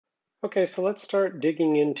Okay, so let's start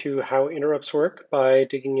digging into how interrupts work by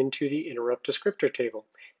digging into the interrupt descriptor table.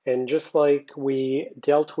 And just like we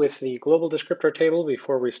dealt with the global descriptor table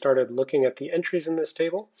before we started looking at the entries in this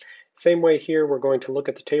table, same way here, we're going to look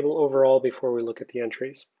at the table overall before we look at the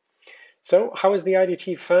entries. So how is the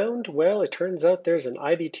IDT found? Well, it turns out there's an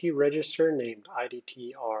IDT register named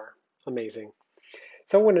IDTR. Amazing.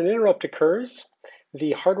 So when an interrupt occurs,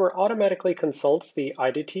 the hardware automatically consults the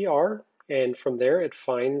IDTR, and from there it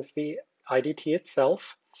finds the IDT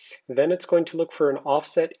itself. Then it's going to look for an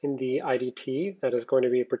offset in the IDT that is going to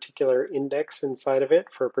be a particular index inside of it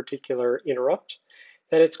for a particular interrupt.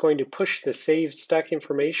 Then it's going to push the saved stack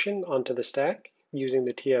information onto the stack using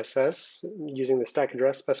the TSS, using the stack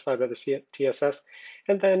address specified by the TSS.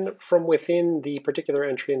 And then from within the particular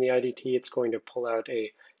entry in the IDT, it's going to pull out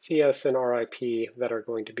a CS and RIP that are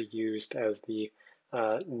going to be used as the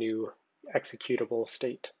new executable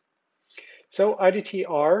state. So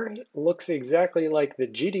IDTR looks exactly like the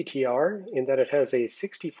GDTR in that it has a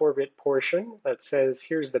 64-bit portion that says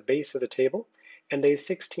here's the base of the table, and a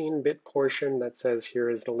 16-bit portion that says here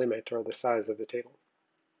is the limit or the size of the table.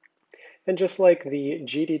 And just like the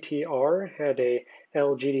GDTR had a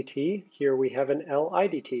LGDT, here we have an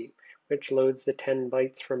LIDT, which loads the 10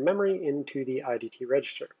 bytes from memory into the IDT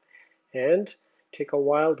register. And take a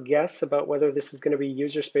wild guess about whether this is going to be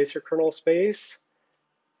user space or kernel space.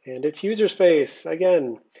 And it's user space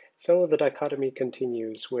again. So the dichotomy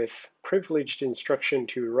continues with privileged instruction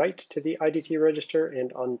to write to the IDT register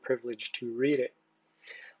and unprivileged to read it.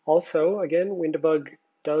 Also, again, Windebug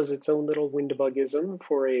does its own little Windebugism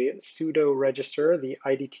for a pseudo register, the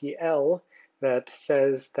IDTL, that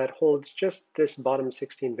says that holds just this bottom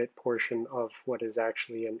 16-bit portion of what is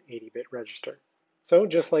actually an 80-bit register. So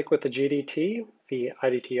just like with the GDT, the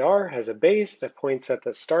IDTR has a base that points at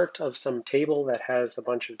the start of some table that has a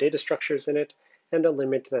bunch of data structures in it, and a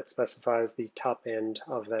limit that specifies the top end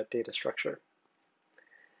of that data structure.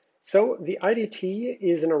 So the IDT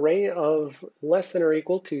is an array of less than or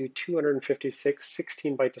equal to 256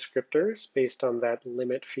 16-byte descriptors based on that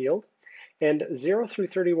limit field. And 0 through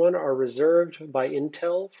 31 are reserved by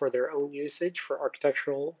Intel for their own usage for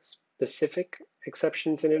architectural specific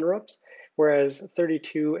exceptions and interrupts, whereas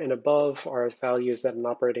 32 and above are values that an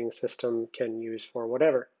operating system can use for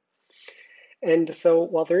whatever. And so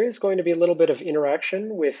while there is going to be a little bit of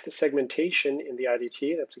interaction with segmentation in the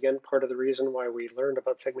IDT, that's again part of the reason why we learned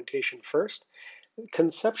about segmentation first.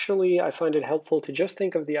 Conceptually, I find it helpful to just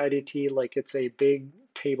think of the IDT like it's a big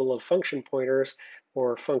table of function pointers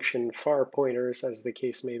or function far pointers, as the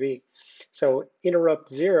case may be. So interrupt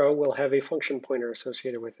 0 will have a function pointer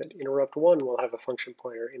associated with it. Interrupt 1 will have a function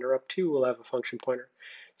pointer. Interrupt 2 will have a function pointer.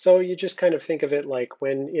 So you just kind of think of it like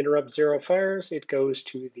when interrupt 0 fires, it goes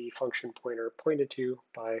to the function pointer pointed to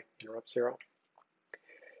by interrupt 0.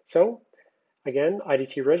 So again,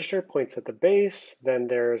 IDT register points at the base, then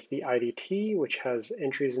there's the IDT, which has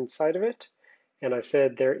entries inside of it. And I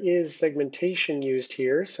said there is segmentation used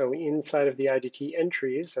here. So inside of the IDT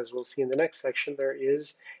entries, as we'll see in the next section, there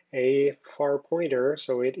is a far pointer.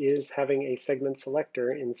 So it is having a segment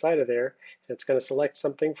selector inside of there. And it's going to select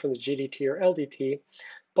something from the GDT or LDT.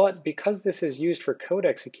 But because this is used for code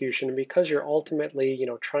execution, and because you're ultimately,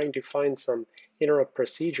 trying to find some interrupt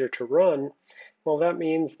procedure to run, well, that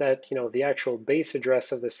means that the actual base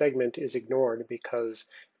address of the segment is ignored because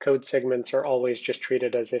code segments are always just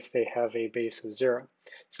treated as if they have a base of 0.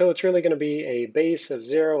 So it's really going to be a base of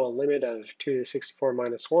 0, a limit of 2 to the 64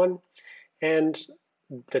 minus 1. And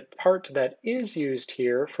the part that is used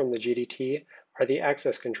here from the GDT are the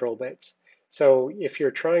access control bits. So if you're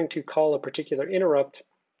trying to call a particular interrupt,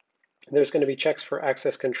 there's going to be checks for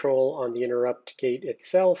access control on the interrupt gate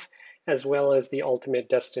itself, as well as the ultimate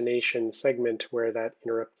destination segment where that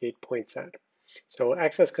interrupt gate points at. So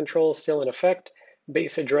access control is still in effect.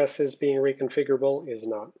 Base addresses being reconfigurable is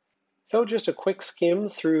not. So just a quick skim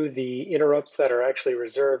through the interrupts that are actually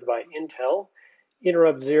reserved by Intel.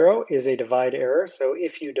 Interrupt 0 is a divide error, so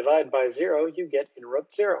if you divide by 0, you get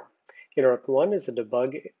interrupt 0. Interrupt 1 is a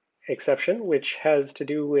debug exception, which has to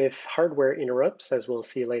do with hardware interrupts, as we'll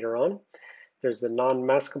see later on. There's the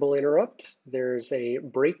non-maskable interrupt. There's a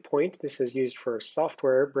breakpoint. This is used for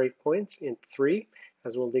software breakpoints in 3,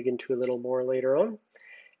 as we'll dig into a little more later on.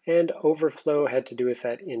 And overflow had to do with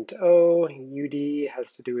that int o. UD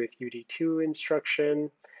has to do with UD2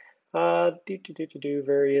 instruction.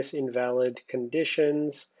 Various invalid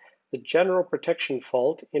conditions. The general protection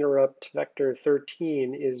fault, interrupt vector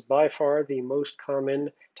 13, is by far the most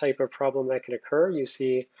common type of problem that can occur. You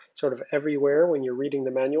see sort of everywhere when you're reading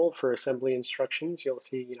the manual for assembly instructions, you'll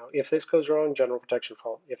see, if this goes wrong, general protection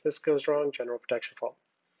fault. If this goes wrong, general protection fault.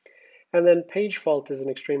 And then page fault is an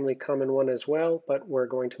extremely common one as well, but we're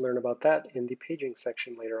going to learn about that in the paging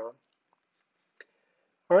section later on.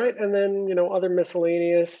 All right, and then, other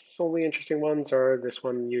miscellaneous, only interesting ones are this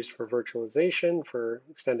one used for virtualization, for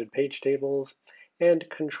extended page tables, and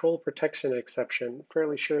control protection exception.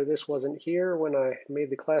 Fairly sure this wasn't here when I made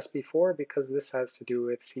the class before because this has to do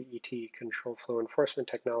with CET, Control Flow Enforcement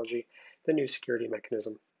Technology, the new security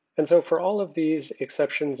mechanism. And so for all of these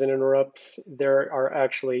exceptions and interrupts, there are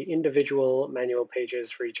actually individual manual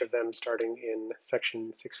pages for each of them starting in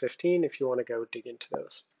section 615 if you want to go dig into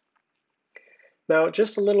those. Now,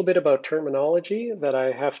 just a little bit about terminology that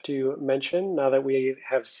I have to mention now that we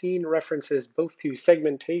have seen references both to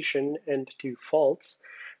segmentation and to faults,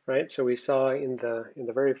 right? So we saw in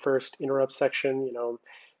the very first interrupt section,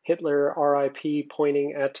 Hitler RIP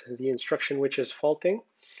pointing at the instruction which is faulting.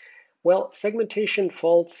 Well, segmentation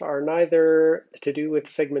faults are neither to do with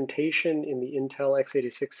segmentation in the Intel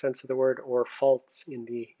x86 sense of the word or faults in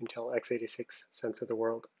the Intel x86 sense of the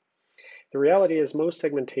word. The reality is most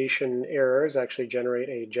segmentation errors actually generate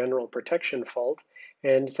a general protection fault,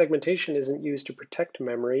 and segmentation isn't used to protect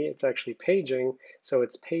memory, it's actually paging, so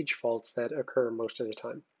it's page faults that occur most of the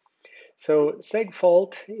time. So seg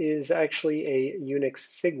fault is actually a Unix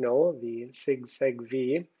signal, the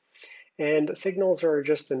sig-seg-v, and signals are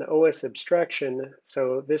just an OS abstraction,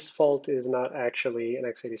 so this fault is not actually an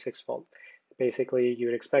x86 fault. Basically, you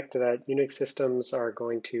would expect that Unix systems are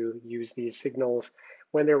going to use these signals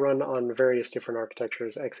when they run on various different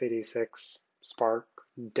architectures, x86, Spark,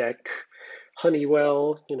 DEC,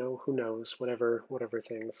 Honeywell, who knows, whatever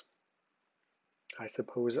things. I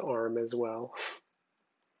suppose ARM as well.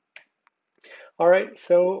 All right,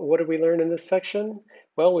 so what did we learn in this section?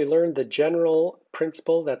 Well, we learned the general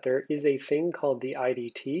principle that there is a thing called the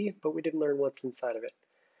IDT, but we didn't learn what's inside of it.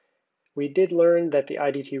 We did learn that the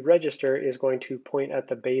IDT register is going to point at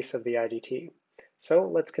the base of the IDT. So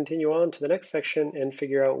let's continue on to the next section and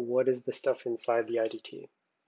figure out what is the stuff inside the IDT.